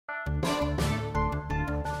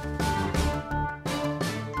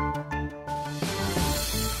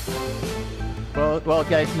Well,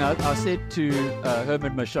 Gayton, I said to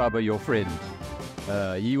Herman Mashaba, your friend,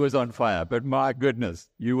 he was on fire, but my goodness,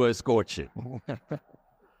 you were scorching.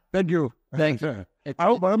 Thank you. Thank you. I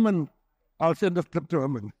hope Herman, I'll send the clip to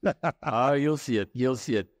Herman. Oh, you'll see it. You'll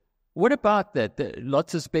see it. What about that?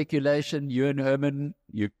 Lots of speculation. You and Herman,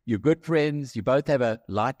 you're good friends. You both have a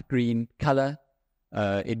light green color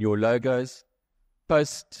in your logos.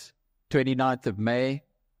 Post 29th of May,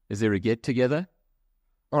 is there a get-together?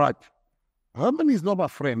 All right. Herman is not my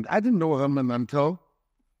friend. I didn't know Herman until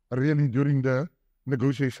really during the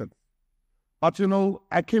negotiation. But you know,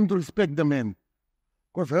 I came to respect the man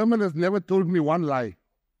because Herman has never told me one lie.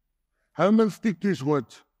 Herman stick to his word.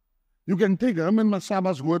 You can take Herman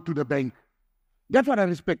Mashaba's word to the bank. That's what I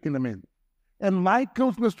respect in a man. And my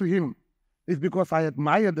closeness to him is because I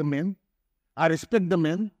admire the man. I respect the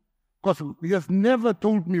man because he has never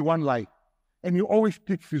told me one lie. And he always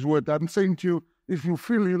sticks his word. I'm saying to you, if you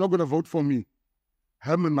feel you're not going to vote for me,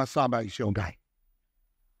 Herman Mashaba is your guy.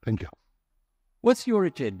 Thank you. What's your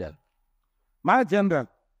agenda? My agenda,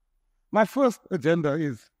 my first agenda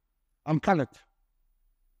is I'm colored.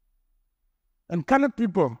 And colored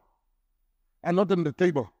people are not on the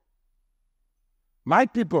table. My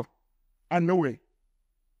people are nowhere.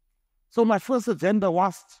 So my first agenda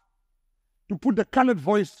was to put the colored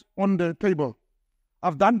voice on the table.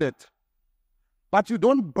 I've done that. But you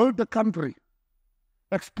don't build the country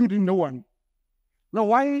excluding no one. Now,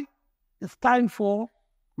 why it's time for,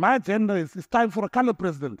 my agenda is it's time for a colored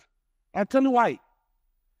president. I'll tell you why.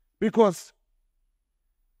 Because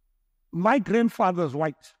my grandfather is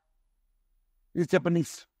white. He's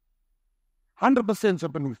Japanese. 100%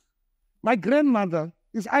 Japanese. My grandmother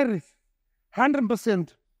is Irish. 100%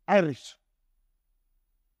 Irish.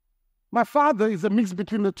 My father is a mix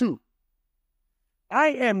between the two.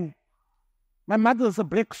 My mother is a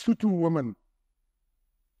black Sotho woman.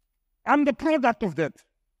 I'm the product of that.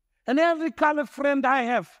 And every colored friend I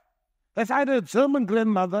have has either a German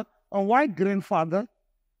grandmother, a white grandfather,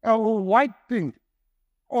 a white thing,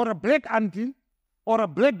 or a black auntie, or a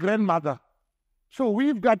black grandmother. So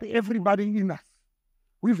we've got everybody in us.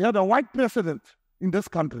 We've had a white president in this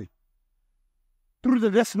country. Through the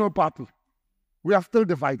National Party, we are still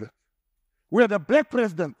divided. We had a black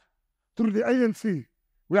president through the ANC.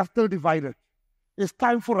 We are still divided. It's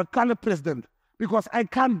time for a colored president because I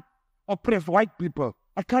can't oppress white people.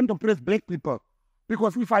 I can't oppress black people.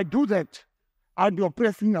 Because if I do that, I'll be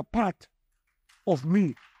oppressing a part of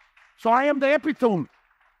me. So I am the epitome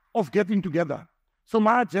of getting together. So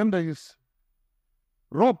my agenda is,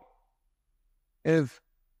 Rob is,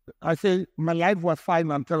 I say, my life was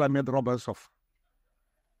fine until I met Rob Hersoff.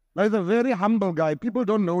 He's a very humble guy. People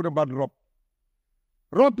don't know about Rob.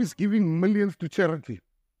 Rob is giving millions to charity.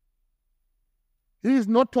 He is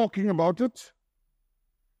not talking about it.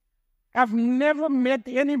 I've never met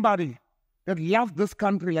anybody that loves this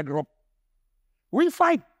country like Rob. We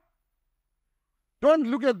fight. Don't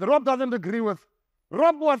look at, Rob doesn't agree with.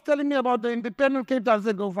 Rob was telling me about the independent Cape Town. I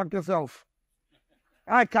said, go fuck yourself.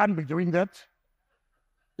 I can't be doing that.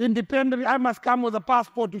 Independently, I must come with a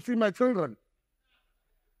passport to see my children.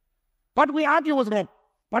 But we argue with Rob.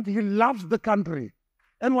 But he loves the country.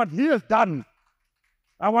 And what he has done,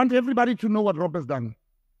 I want everybody to know what Rob has done.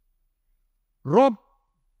 Rob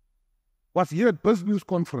was here at Business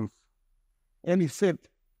Conference. And he said,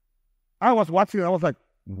 I was watching, I was like,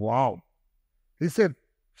 wow. He said,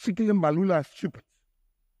 Fikile Mbalula is stupid.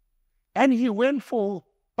 And he went for,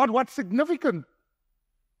 but what's significant,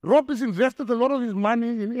 Rob has invested a lot of his money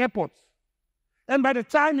in airports. And by the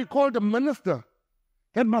time he called the minister,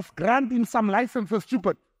 that must grant him some license for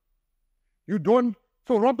stupid. You don't,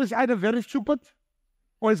 so Rob is either very stupid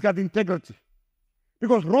or he's got integrity.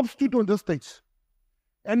 Because Rob stood on the stage.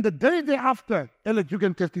 And the day thereafter, Alex, you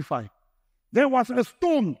can testify, there was a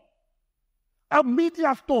storm, a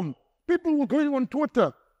media storm. People were going on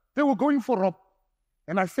Twitter. They were going for Rob.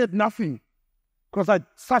 And I said nothing because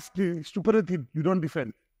such stupidity you don't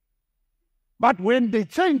defend. But when they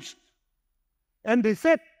changed and they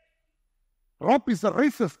said, Rob is a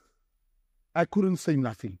racist, I couldn't say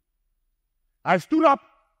nothing. I stood up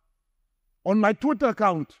on my Twitter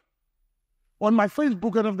account, on my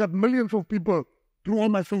Facebook, and I've got millions of people through all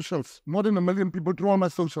my socials, more than 1 million people through all my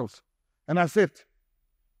socials. And I said,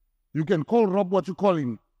 you can call Rob what you call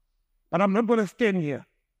him, but I'm not going to stand here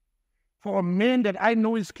for a man that I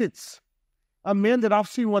know his kids, a man that I've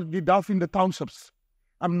seen what he does in the townships.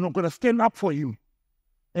 I'm not going to stand up for him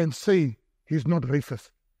and say he's not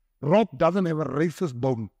racist. Rob doesn't have a racist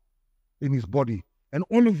bone in his body. And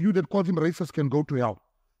all of you that call him racist can go to hell.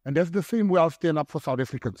 And that's the same way I'll stand up for South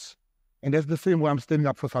Africans. And that's the same way I'm standing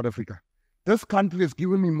up for South Africa. This country has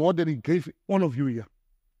given me more than it gave all of you here.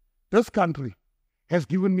 This country has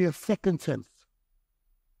given me a second chance.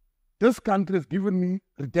 This country has given me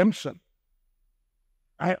redemption.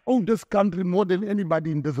 I owe this country more than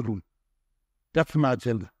anybody in this room. That's my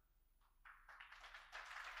agenda.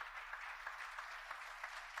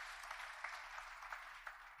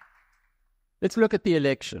 Let's look at the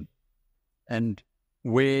election and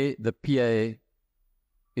where the PA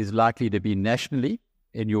is likely to be nationally,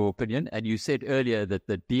 in your opinion. And you said earlier that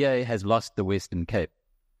the DA has lost the Western Cape.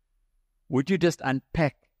 Would you just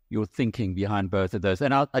unpack your thinking behind both of those?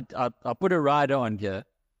 And I'll put a rider on here.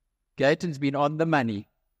 Gayton's been on the money.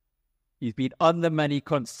 He's been on the money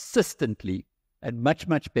consistently and much,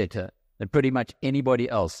 much better than pretty much anybody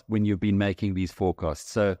else when you've been making these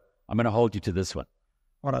forecasts. So I'm going to hold you to this one.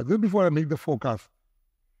 All right, just before I make the forecast,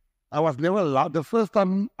 I was never laughed. The first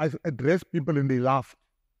time I addressed people and they laughed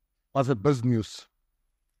was at BizNews.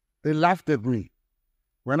 They laughed at me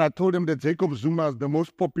when I told them that Jacob Zuma is the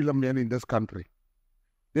most popular man in this country.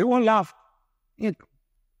 They all laughed.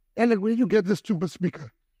 Alec, where you get this stupid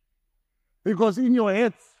speaker? Because in your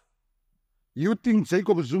heads, you think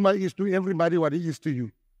Jacob Zuma is to everybody what he is to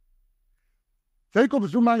you. Jacob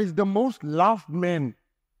Zuma is the most loved man.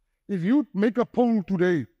 If you make a poll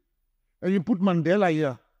today and you put Mandela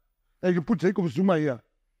here and you put Jacob Zuma here,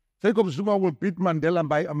 Jacob Zuma will beat Mandela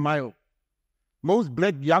by a mile. Most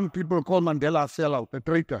black young people call Mandela a sellout, a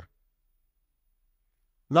traitor.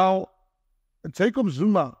 Now, Jacob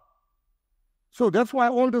Zuma, so that's why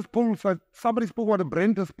all these polls, somebody spoke about a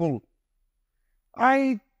Brenter's poll.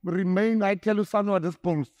 I tell you something about these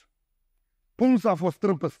polls. Polls are for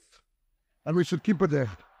strippers, and we should keep it there.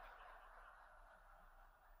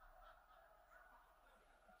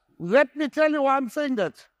 Let me tell you why I'm saying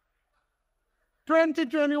that.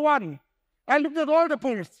 2021, I looked at all the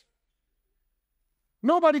polls.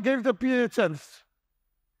 Nobody gave the PA a chance.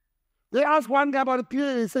 They asked one guy about the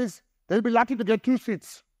PA, he says, they'll be lucky to get 2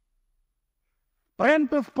 seats.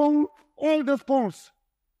 Brenter's poll, all those polls.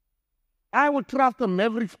 I would trust the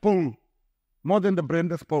Mavericks poll more than the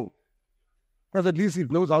Brenter's poll. Because at least he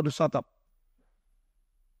knows how to shut up.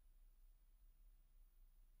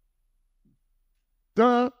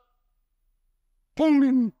 The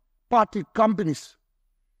polling party companies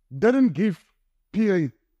didn't give PA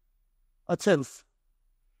a chance.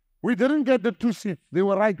 We didn't get the 2 seats. They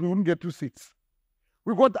were right, we wouldn't get 2 seats.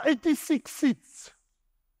 We got 86 seats.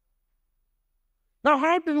 Now,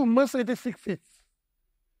 how do you miss 86 seats?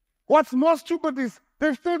 What's more stupid is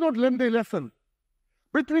they've still not learned their lesson.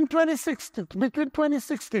 Between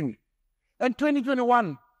 2016 and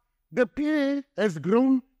 2021, the PA has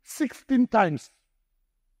grown 16 times.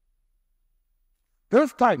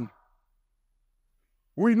 This time,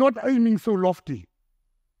 we're not aiming so lofty.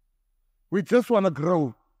 We just want to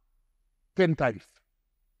grow 10 times.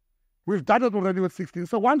 We've done it already with 16.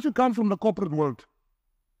 So once you come from the corporate world,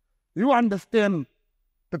 you understand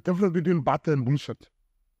the difference between butter and bullshit.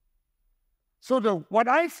 So what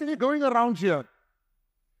I see going around here,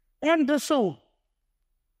 and the show,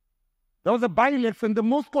 there was a by-election, the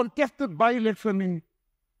most contested by-election,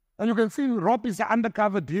 and you can see Rob is an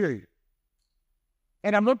undercover DA.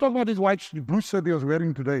 And I'm not talking about his white blue shirt he was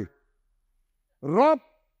wearing today. Rob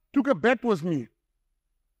took a bet with me.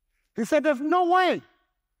 He said, there's no way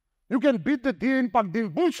you can beat the DA in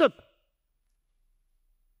Pakdin. Bullshit.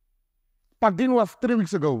 Pakdin was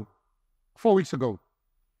 4 weeks ago.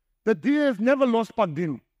 The DA has never lost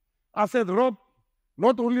Pakdin. I said, Rob,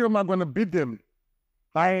 not only am I going to beat them,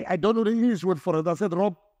 I don't know the English word for it. I said,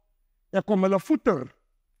 Rob, ek kom hulle voeter.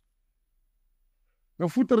 Nou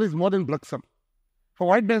voeter is more than bliksem. For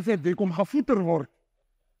white man said, they come gevoeter word.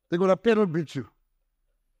 They're going to pedal beat you.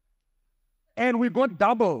 And we got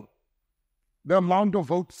double the amount of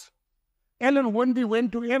votes. Ellen Wendy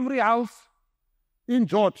went to every house in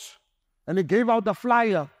George and he gave out a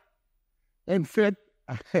flyer and said,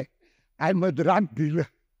 I'm a drug dealer.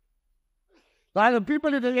 Now the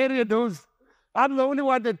people in the area knows I'm the only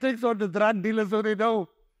one that takes on the drug dealer, so they know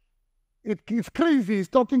it's crazy, he's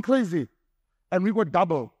talking crazy. And we got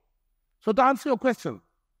double. So to answer your question,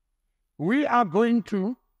 we are going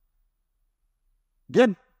to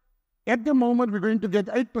get, at the moment, we're going to get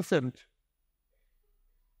 8%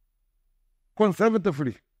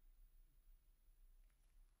 conservatively.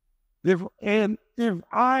 If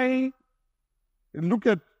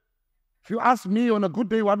you ask me on a good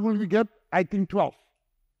day, what will we get? I think 12.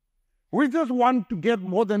 We just want to get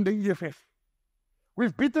more than the EFF.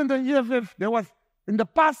 We've beaten the EFF. There was, in the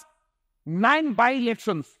past 9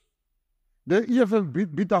 by-elections, the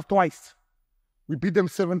EFF beat us twice. We beat them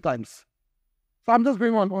 7 times. So I'm just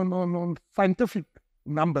going on scientific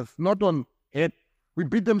numbers, not on We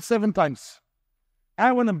beat them 7 times.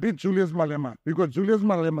 I want to beat Julius Malema because Julius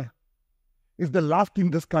Malema is the last thing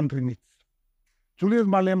this country needs. Julius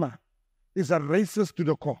Malema is a racist to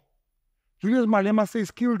the core. Julius Malema says,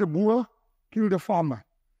 kill the boer, kill the farmer.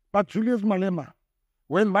 But Julius Malema,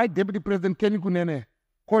 when my Deputy President Kenny Kunene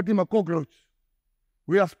called him a cockroach,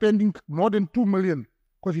 we are spending more than 2 million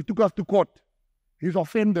because he took us to court. He's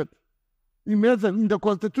offended. Imagine, in the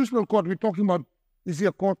Constitutional Court, we're talking about, is he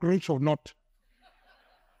a cockroach or not?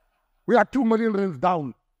 We are 2 million rands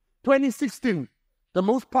down. 2016, the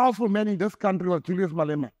most powerful man in this country was Julius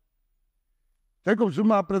Malema.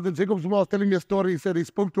 President Jacob Zuma was telling me a story. He said he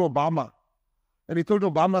spoke to Obama. And he told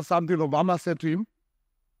Obama something. Obama said to him,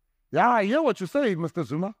 yeah, I hear what you say, Mr.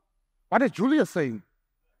 Zuma. What is Julius saying?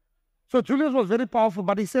 So Julius was very powerful,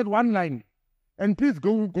 but he said one line. And please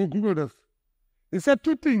go Google this. He said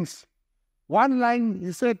 2 things. One line,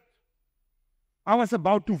 he said, I was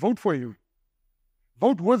about to vote for you.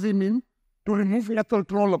 Vote was he mean to remove Ethel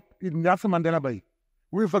Trollop in Nelson Mandela Bay.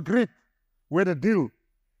 We've agreed. We had a deal.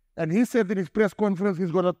 And he said in his press conference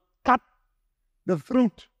he's going to cut the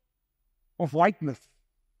throat of whiteness.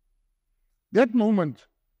 That moment,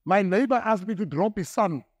 my neighbor asked me to drop his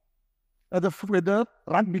son at the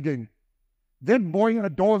rugby game. That boy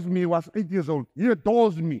adores me, he was 8 years old. He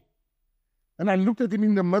adores me. And I looked at him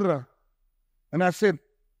in the mirror and I said,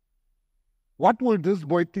 what will this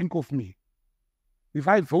boy think of me if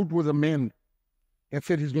I vote with a man that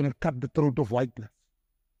said he's going to cut the throat of whiteness?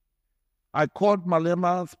 I called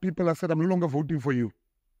Malema's people. I said, I'm no longer voting for you.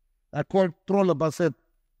 I called Trollop. I said,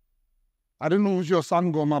 I don't know who's your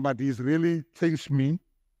son, Goma, but he's really changed me.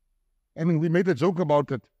 And we made a joke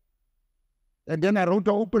about it. And then I wrote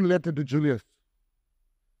an open letter to Julius.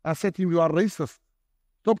 I said to him, you are racist.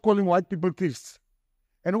 Stop calling white people thieves.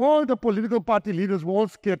 And all the political party leaders were all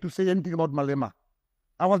scared to say anything about Malema.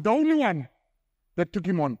 I was the only one that took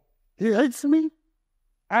him on. He hates me.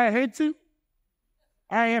 I hate him.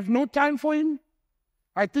 I have no time for him.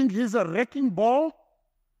 I think he's a wrecking ball.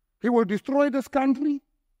 He will destroy this country.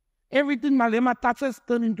 Everything Malema touches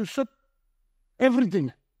turns into shit.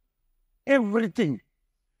 Everything. Everything.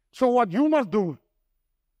 So what you must do,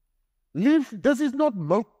 this is not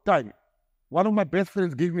milk time. One of my best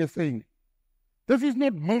friends gave me a saying. This is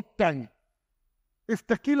not milk time. It's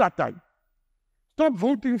tequila time. Stop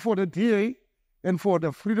voting for the DA and for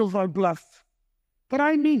the Freedom Front Plus.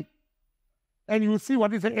 Try me. And you will see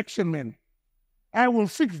what is an action man. I will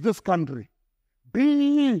fix this country.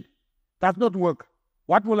 BE does not work.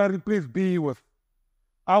 What will I replace BE with?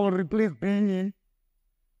 I will replace BE.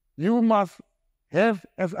 You must have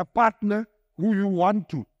as a partner who you want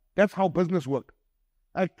to. That's how business works.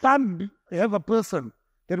 I can't have a person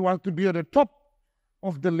that wants to be at the top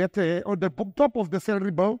of the letterhead or the top of the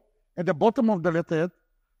salary bill at the bottom of the letterhead,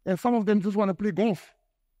 and some of them just want to play golf.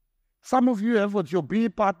 Some of you have what your BE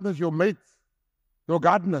partners, your mates, your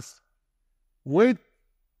gardeners. Wait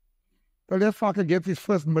till that fucker gets his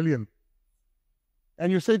first million.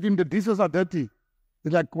 And you say to him, the dishes are dirty.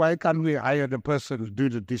 He's like, why can't we hire the person to do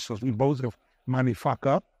the dishes? We both have money,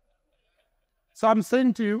 fucker. So I'm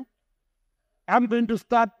saying to you, I'm going to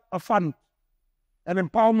start a fund, an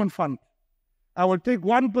empowerment fund. I will take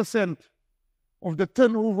 1% of the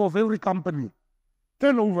turnover of every company.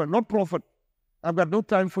 Turnover, not profit. I've got no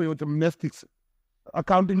time for your gymnastics,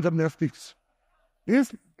 accounting gymnastics.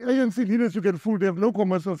 These ANC leaders you can fool, they have no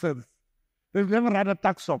commercial sense. They've never had a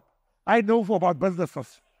tax shop. I know for about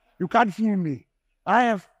businesses. You can't fool me. I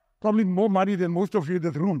have probably more money than most of you in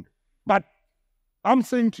this room. But I'm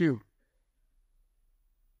saying to you,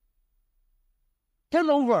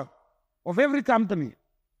 turnover of every company,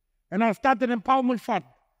 and I start an empowerment fund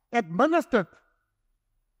administered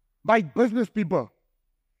by business people.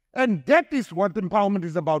 And that is what empowerment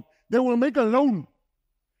is about. They will make a loan.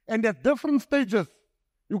 And at different stages,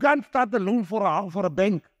 you can't start a loan for a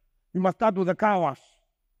bank. You must start with a car wash.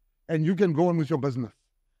 And you can go on with your business.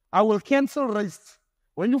 I will cancel race.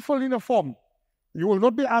 When you fill in a form, you will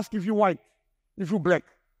not be asked if you're white, if you're black.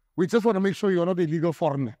 We just want to make sure you're not a legal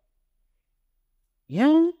foreigner.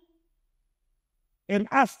 You and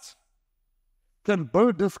us can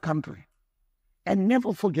build this country. And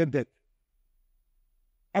never forget that.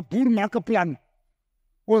 A boer maak 'n plan.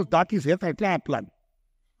 Well, that is het, hy klaar 'n plan.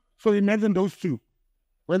 So imagine those two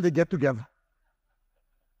when they get together.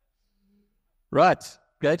 Right,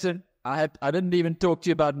 Gayton, I didn't even talk to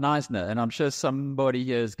you about Knysna, and I'm sure somebody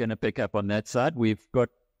here is going to pick up on that side. We've got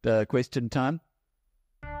question time.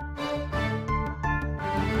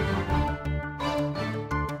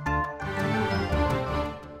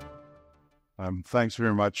 Thanks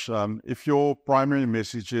very much. If your primary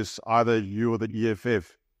message is either you or the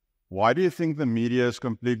EFF why do you think the media is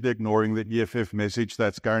completely ignoring the EFF message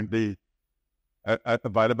that's currently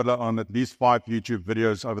available on at least 5 YouTube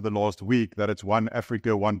videos over the last week, that it's one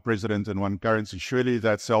Africa, one president, and one currency? Surely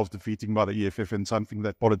that's self-defeating by the EFF and something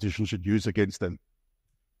that politicians should use against them.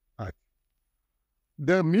 Right.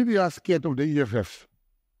 The media are scared of the EFF.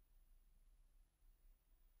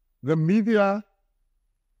 The media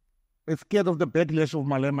is scared of the backlash of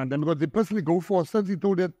Malema, and because they personally go for, since he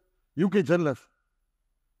told that UK journalists,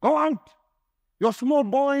 go out, you're small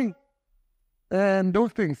boy, and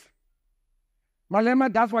those things.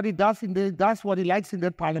 Malema does what he does, does what he likes in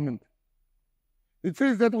that parliament. It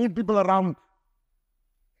says that old people around.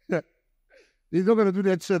 He's not going to do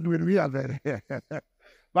that shit when we are there.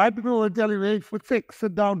 White people will tell you, hey, for sake,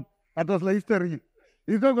 sit down. That was history.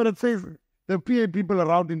 He's not going to say the PA people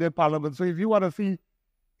around in that parliament. So if you want to see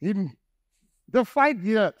him, the fight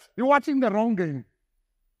here, you're watching the wrong game.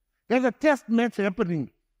 There's a test match happening.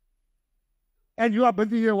 And you are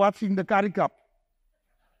busy here watching the Curry Cup.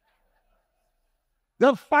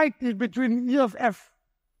 The fight is between EFF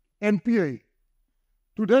and PA.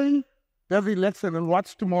 Today, there's election, and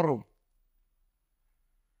watch tomorrow.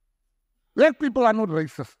 Black people are not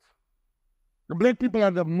racist. The black people are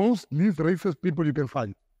the least racist people you can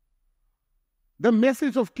find. The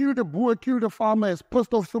message of kill the boer, kill the farmer has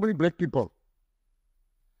pissed off so many black people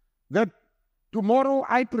that tomorrow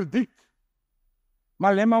I predict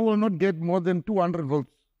Malema will not get more than 200 votes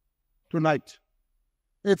tonight.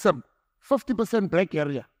 It's a 50% black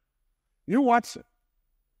area. You watch it,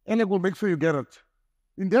 and it will make sure you get it.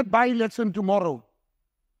 In that by-election tomorrow,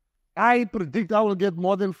 I predict I will get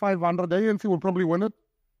more than 500. The ANC will probably win it.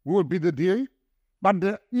 We will beat the DA. But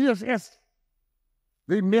the ESS,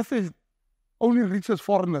 the message only reaches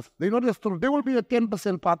foreigners. They're not as strong. They will be a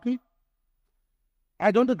 10% party.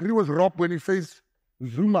 I don't agree with Rob when he says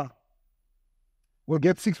Zuma will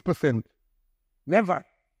get 6%. Never.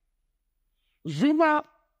 Zuma,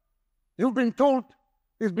 you've been told,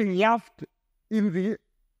 is being laughed in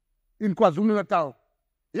KwaZulu-Natal.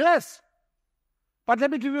 Yes. But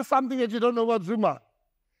let me give you something that you don't know about Zuma.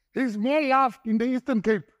 He's more laughed in the Eastern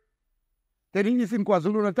Cape than he is in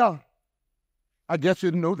KwaZulu-Natal. I guess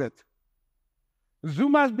you didn't know that.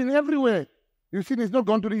 Zuma has been everywhere. You've seen he's not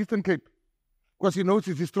gone to the Eastern Cape because he knows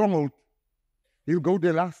it's his stronghold. He'll go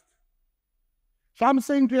there last. So I'm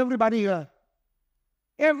saying to everybody here,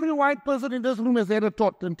 every white person in this room has had a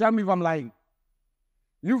thought, and tell me if I'm lying.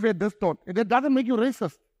 You've had this thought, and that doesn't make you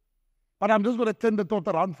racist. But I'm just going to turn the thought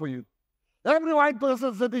around for you. Every white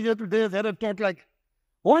person sitting here today has had a thought like,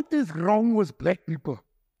 what is wrong with black people?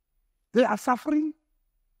 They are suffering.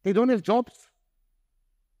 They don't have jobs.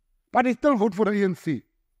 But they still vote for the ANC,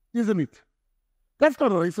 isn't it? That's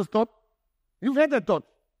not a racist thought. You've had that thought.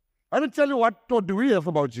 I will tell you what thought do we have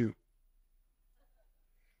about you.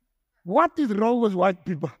 What is wrong with white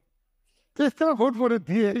people? They still vote for the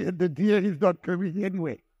DA, and the DA is not coming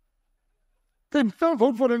anyway. They still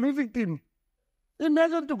vote for the losing team.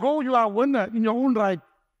 Imagine to go, you are a winner in your own right,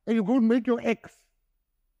 and you go and make your ex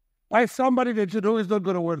by somebody that you know is not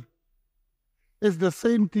going to win. It's the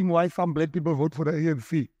same thing why some black people vote for the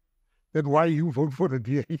ANC than why you vote for the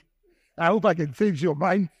DA. I hope I can change your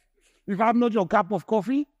mind. If I'm not your cup of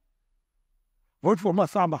coffee, vote for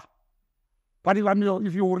Masamba. But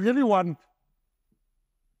if you really want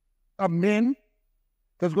a man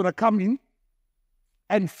that's going to come in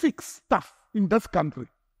and fix stuff in this country,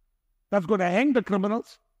 that's going to hang the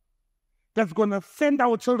criminals, that's going to send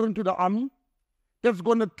our children to the army, that's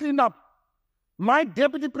going to clean up. My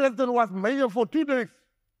deputy president was mayor for 2 days.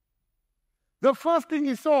 The first thing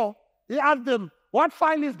he saw, he asked them, what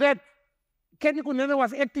file is that? Kenny Kunene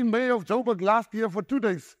was acting mayor of Joburg last year for 2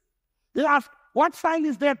 days. They asked, what file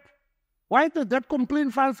is that? Why is that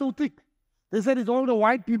complaint file so thick? They said it's all the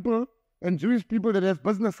white people and Jewish people that have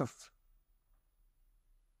businesses.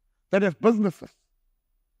 That the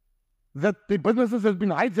businesses have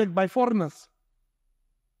been hijacked by foreigners.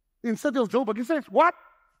 In city of Joburg, he says, what?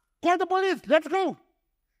 Call the police, let's go.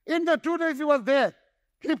 In the 2 days he was there,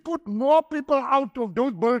 he put more people out of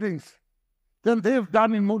those buildings than they've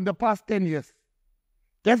done in the past 10 years.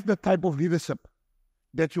 That's the type of leadership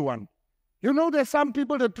that you want. You know, there's some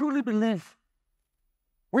people that truly believe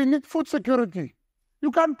we need food security. You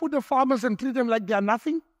can't put the farmers and treat them like they are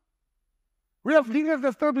nothing. We have leaders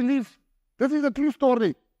that still believe. This is a true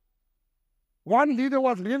story. One leader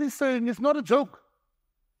was really saying, it's not a joke.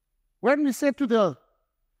 When we said to the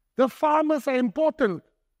farmers are important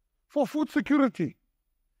for food security.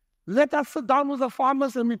 Let us sit down with the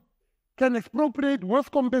farmers and we can expropriate worth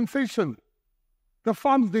compensation. The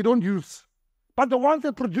farms they don't use. But the ones that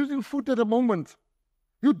are producing food at the moment,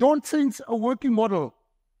 you don't change a working model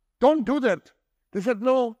Don't do that. They said,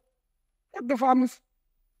 no, let the farmers.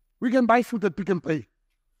 We can buy food at Pick and Pay.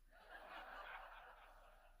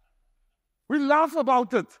 We laugh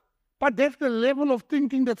about it. But that's the level of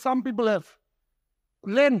thinking that some people have.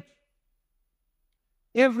 Land.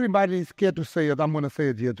 Everybody is scared to say it. I'm going to say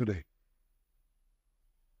it here today.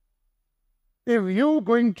 If you're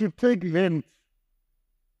going to take land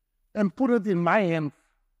and put it in my hands,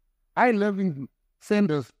 I live in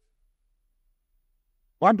Sanders.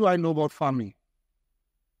 What do I know about farming?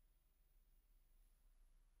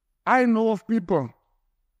 I know of people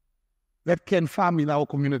that can farm in our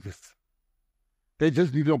communities. They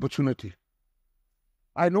just need the opportunity.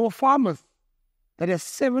 I know of farmers that have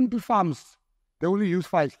 70 farms. They only use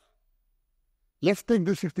 5. Let's take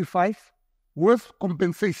the 65 with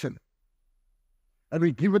compensation, and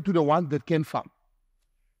we give it to the ones that can farm.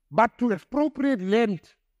 But to expropriate land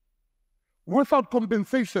without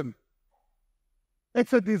compensation,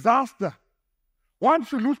 it's a disaster.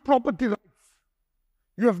 Once you lose property rights,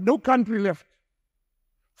 you have no country left.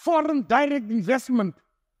 Foreign direct investment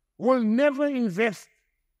will never invest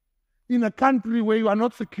in a country where you are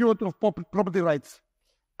not secured of property rights.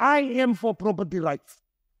 I am for property rights.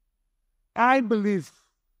 I believe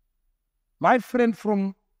my friend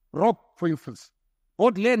from Rob, for instance,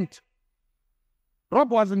 bought land. Rob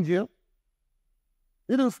wasn't here.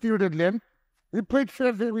 He didn't steal that land. We paid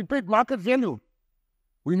fair value. We paid market value.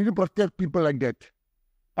 We need to protect people like that.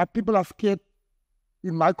 But people are scared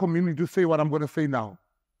in my community to say what I'm going to say now.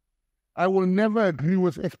 I will never agree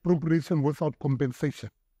with expropriation without compensation.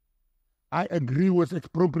 I agree with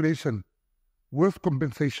expropriation with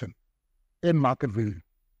compensation and market value.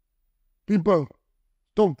 People,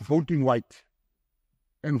 stop voting white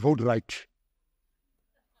and vote right.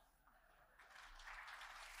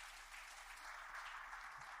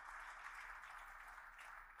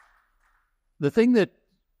 The thing that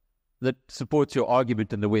supports your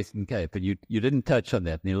argument in the Western Cape, and you didn't touch on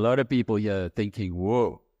that, and a lot of people here are thinking,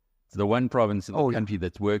 whoa, it's the one province in the country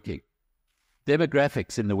that's working.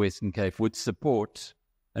 Demographics in the Western Cape would support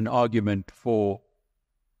an argument for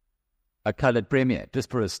a coloured premier, just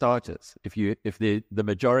for a starters, if the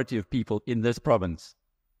majority of people in this province,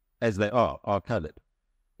 as they are coloured.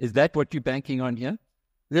 Is that what you're banking on here?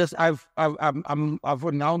 Yes, I've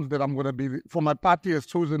announced that I'm going to be, for my party has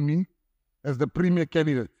chosen me as the premier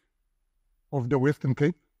candidate of the Western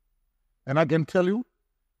Cape. And I can tell you,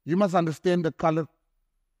 you must understand the coloured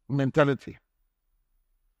mentality.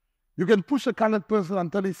 You can push a coloured person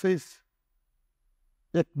until he says,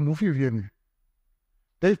 they've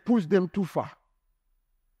pushed them too far.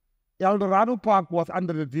 El Dorado Park was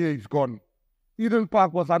under the DA, it's gone. Eden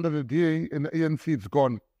Park was under the DA and the ANC, it's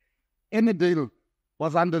gone. Ennedale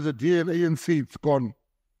was under the DA and ANC, it's gone.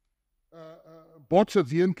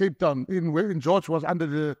 Botchers here in Cape Town, in George was under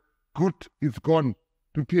the Good, it's gone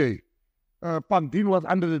to PA. Pangdin was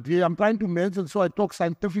under the DA. I'm trying to mention so I talk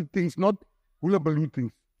scientific things, not hula-baloo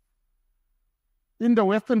things. In the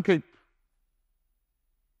Western Cape,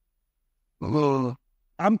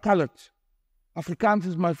 I'm coloured. Afrikaans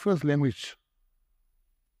is my first language.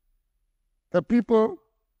 The people,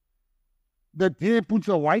 the DA puts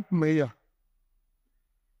a white mayor,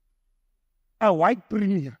 a white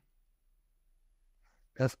premier.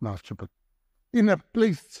 That's not stupid. In a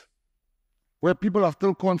place where people are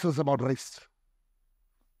still conscious about race.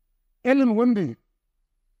 Ellen Wendy,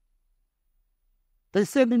 they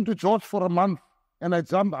sent him to George for a month, and I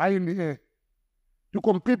jumped high in the air to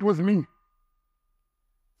compete with me.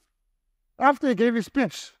 After he gave his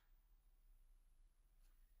speech,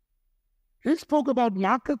 he spoke about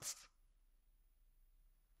markets,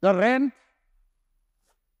 the rand.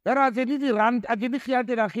 There are the rand, I didn't hear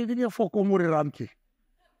that I didn't for Komuri.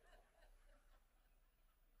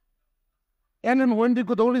 And then when they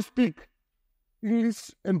could only speak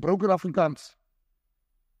English and broken Afrikaans.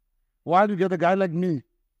 While you get a guy like me,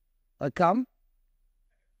 I come,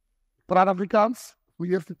 praat Afrikaans,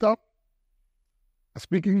 we have to talk. I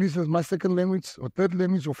speak English as my second language, or third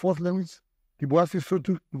language, or fourth language. And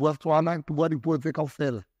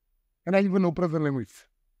I even know present language.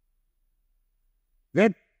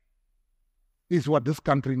 That is what this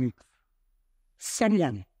country needs.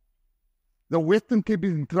 Sanyan. The Western Cape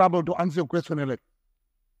is in trouble, to answer your question, Alex.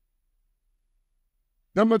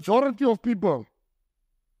 The majority of people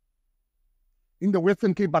in the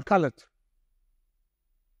Western Cape are coloured.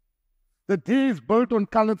 The day is built on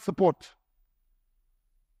coloured support.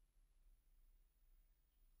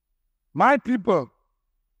 My people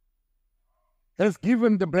has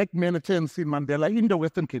given the black man a chance in Mandela, in the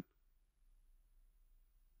Western Cape.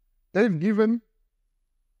 They've given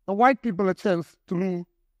the white people a chance through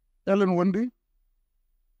Ellen Wendy.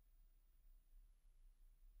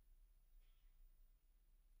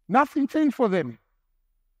 Nothing changed for them.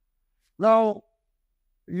 Now,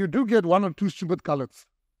 you do get one or two stupid colors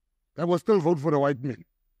that will still vote for the white man.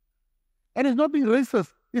 And it's not being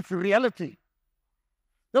racist, it's reality.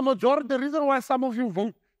 The majority, the reason why some of you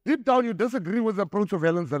vote, deep down you disagree with the approach of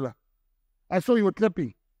Helen Zille. I saw you were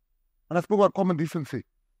clapping. And I spoke about common decency.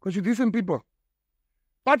 Because you're decent people.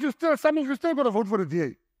 But you still, some of you still got to vote for the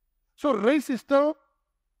DA. So race is still,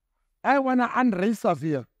 I want to unrace us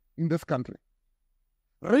here in this country.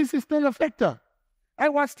 Race is still a factor. I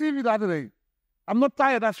watched TV the other day. I'm not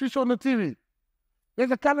tired. I switched on the TV.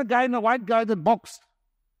 There's a colored guy and a white guy that boxed.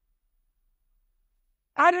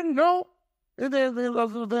 I didn't know. They were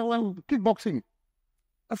kickboxing.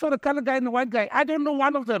 I saw the colored guy and the white guy. I don't know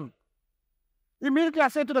one of them. Immediately I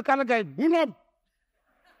said to the colored guy, Bulam,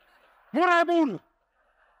 Murabul,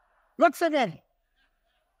 what's again?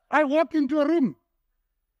 I walk into a room.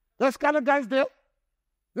 There's colored guys there.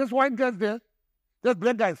 There's white guys there. There's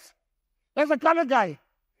black guys. There's a colored guy.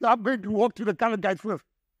 So I'm going to walk to the colored guys first.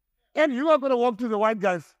 And you are going to walk to the white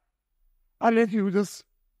guys. Unless you just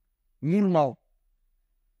normal.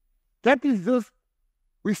 That is just,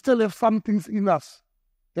 we still have some things in us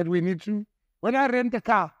that we need to. When I rent a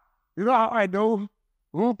car, you know how I know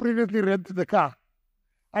who previously rented the car?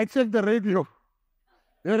 I check the radio.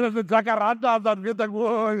 There is a Jacaranda that weet ek,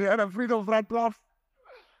 oh, here a Freedom Front Plus.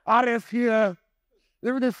 RS here.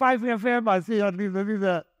 If it is 5 FM, I see at least this is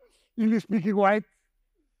a English-speaking white.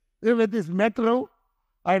 If it is Metro,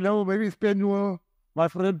 I know maybe it's Penua, my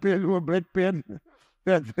friend Penua, Black Pen.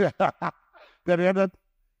 That had it.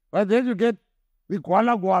 But then you get the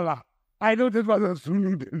Kuala Kuala. I know this was a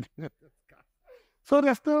Zulu. So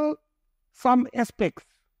there's still some aspects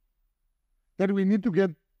that we need to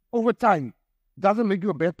get over time. Doesn't make you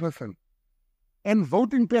a bad person. And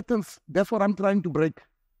voting patterns, that's what I'm trying to break.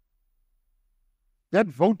 That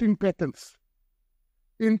voting patterns.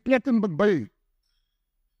 In Plettenberg Bay,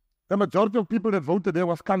 the majority of people that voted there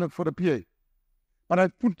was colored for the PA. But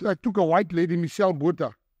I took a white lady, Michelle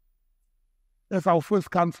Botha, as our first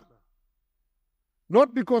councillor.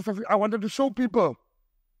 Not because I wanted to show people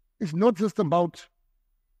it's not just about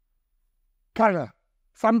color.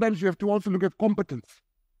 Sometimes you have to also look at competence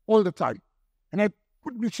all the time. And I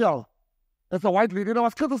put Michelle as a white lady, and I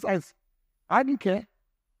was criticized. I didn't care.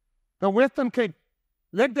 The Western Cape,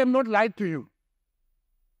 let them not lie to you.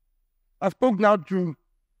 I spoke now to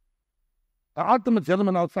the ultimate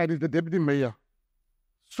gentleman outside is the deputy mayor.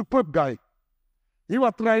 Superb guy. He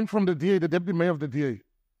was trying from the DA, the deputy mayor of the DA.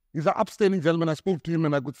 He's an upstanding gentleman. I spoke to him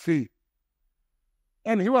and I could see.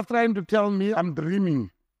 And he was trying to tell me I'm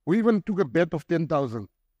dreaming. We even took a bet of 10,000.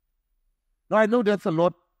 Now I know that's a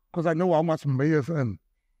lot because I know how much mayors earn.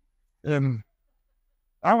 And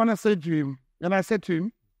I want to say to him, and I said to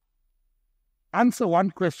him, answer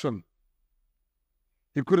one question.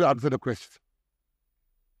 He couldn't answer the question.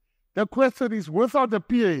 The question is, without the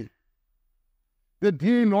PA, the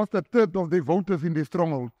DA lost a third of the voters in the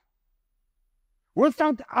stronghold.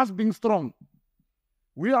 Without us being strong,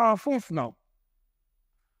 we are a fourth now.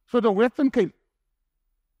 So the Western Cape,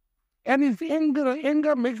 and his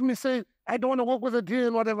anger makes me say, I don't want to work with the DA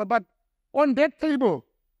and whatever, but on that table,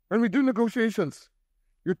 when we do negotiations,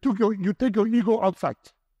 you take your ego outside.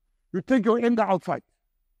 You take your anger outside.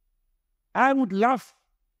 I would love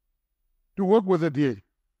to work with the DA.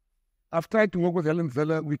 I've tried to work with Helen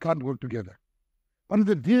Zille. We can't work together. But if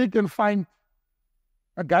the DA can find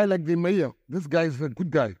a guy like the mayor, this guy is a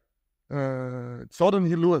good guy, Jordan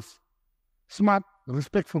Hill Lewis, smart,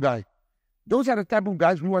 respectful guy. Those are the type of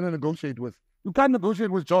guys we want to negotiate with. You can't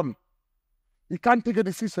negotiate with John. He can't take a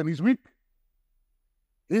decision. He's weak.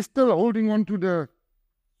 He's still holding on to the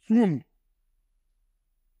swoon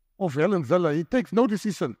of Helen Zille. He takes no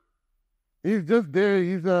decision. He's just there.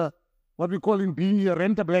 He's what we call him being a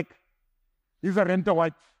renter black. He's a renter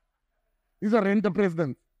white. He's a renter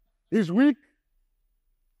president. He's weak.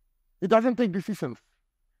 He doesn't take decisions.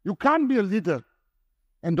 You can't be a leader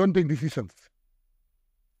and don't take decisions.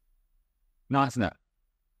 Knysna.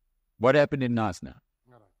 What happened in Knysna?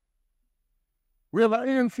 We have an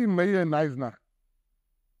ANC mayor in Knysna.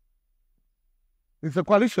 It's a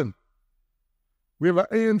coalition. We have an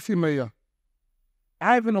ANC mayor.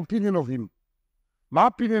 I have an opinion of him. My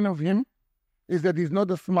opinion of him is that he's not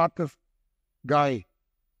the smartest guy.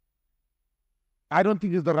 I don't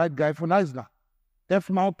think he's the right guy for Knysna. That's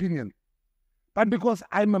my opinion. But because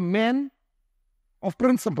I'm a man of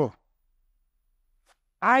principle,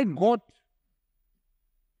 I got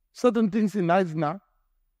certain things in Knysna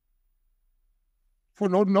for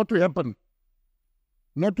not to happen,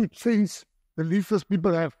 not to change the leases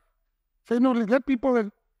people have. Say, no, let people,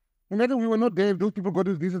 no matter we were not there, if those people got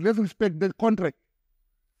these leases, let's respect the contract.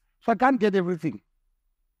 So I can't get everything.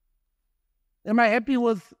 Am I happy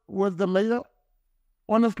with the mayor?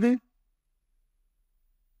 Honestly,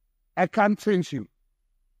 I can't change him.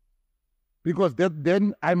 Because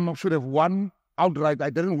then I should have won outright. I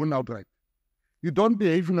didn't win outright. You don't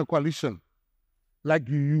behave in a coalition like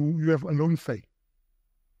you have alone say.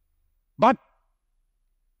 But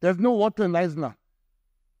there's no water in Knysna.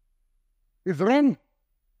 It's rain.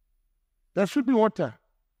 There should be water.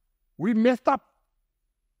 We messed up.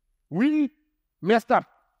 We messed up.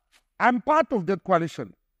 I'm part of that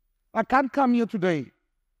coalition. I can't come here today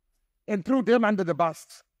and throw them under the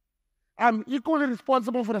bus. I'm equally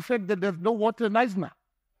responsible for the fact that there's no water in Knysna.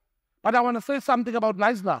 But I want to say something about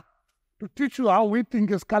Knysna to teach you how we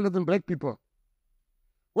think as colored and black people.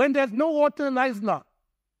 When there's no water in Knysna,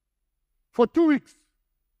 for 2 weeks,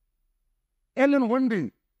 Ellen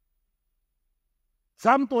Wendy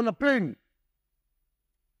jumped on a plane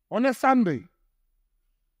on a Saturday.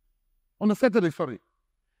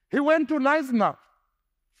 He went to Knysna.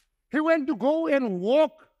 He went to go and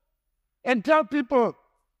walk and tell people,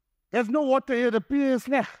 there's no water here, the pier is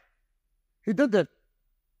left. He did that.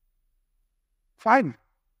 Fine.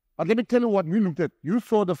 But let me tell you what we looked at. You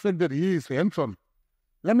saw the fact that he is handsome.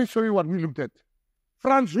 Let me show you what we looked at.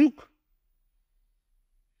 Frances,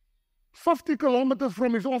 50 kilometers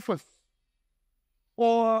from his office,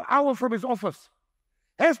 or an hour from his office,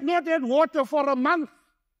 has not had water for a month.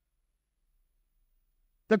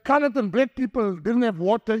 The colored and black people didn't have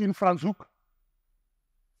water in Frances.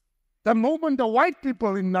 The moment the white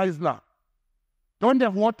people in Knysna don't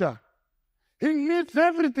have water, he needs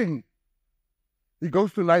everything. He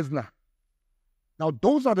goes to Knysna. Now,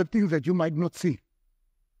 those are the things that you might not see.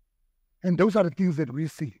 And those are the things that we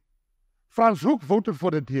see. Frances voted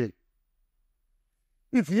for the DA.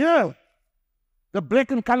 It's here. The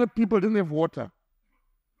black and colored people didn't have water.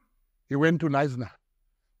 He went to Knysna.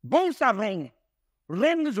 Both are wrong.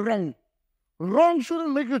 Wrong is wrong. Wrong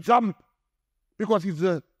shouldn't make you jump. Because it's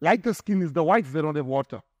the lighter skin is the whites that don't have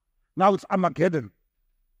water. Now it's Armageddon.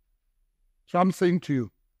 So I'm saying to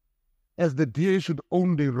you, as the DA should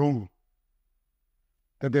own their role,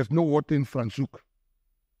 that there's no water in Frances.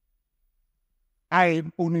 I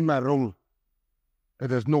am owning my role, that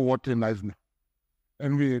there's no water in Knysna.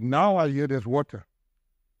 And we now are here, there's water.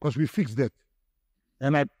 Because we fixed that.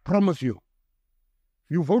 And I promise you,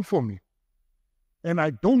 if you vote for me, and I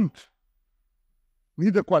don't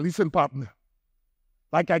need a coalition partner,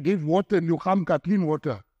 like I gave water in Luhamka, clean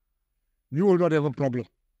water, you will not have a problem.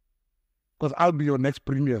 Because I'll be your next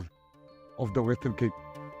premier of the Western Cape.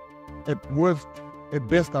 At worst, at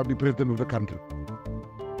best, I'll be president of the country.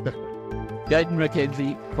 Gayton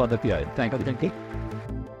McKenzie for the PO. Thank you.